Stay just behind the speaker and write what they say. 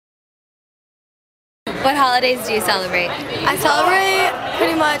What holidays do you celebrate? I celebrate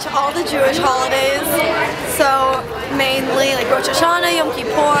pretty much all the Jewish holidays, so mainly like Rosh Hashanah, Yom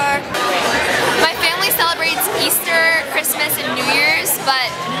Kippur. My family celebrates Easter, Christmas, and New Year's, but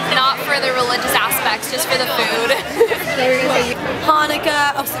not for the religious aspects, just for the food.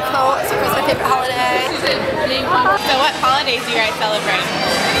 Hanukkah, Sukkot. Sukkot's my favorite holiday. So what holidays do you guys celebrate?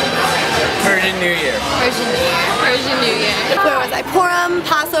 Persian New Year. Persian New Year. Persian New Year. Where was I? Purim,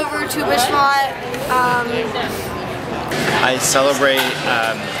 Passover, Tu B'Shvat. I celebrate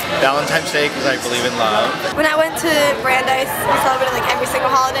Valentine's Day because I believe in love. When I went to Brandeis, we celebrated like every single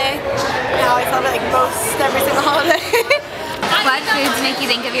holiday. Now I celebrate like most every single holiday. What foods make you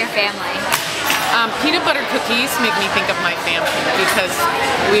think of your family? Peanut butter cookies make me think of my family because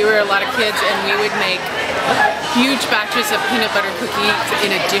we were a lot of kids and we would make huge batches of peanut butter cookies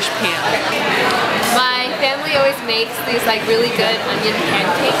in a dish pan. My family always makes these like really good onion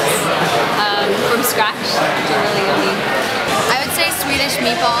pancakes from scratch, which are really yummy. I would say Swedish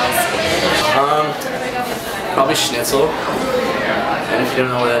meatballs. Probably schnitzel. And if you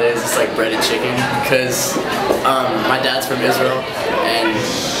don't know what that is, it's like breaded chicken. Because my dad's from Israel and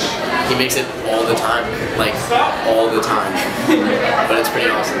he makes it all the time, like all the time. But it's pretty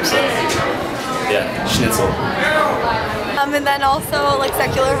awesome. So yeah, schnitzel. And then also like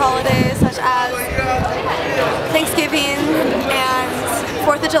secular holidays such as Thanksgiving and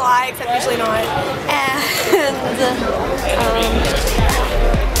 4th of July, except usually not. And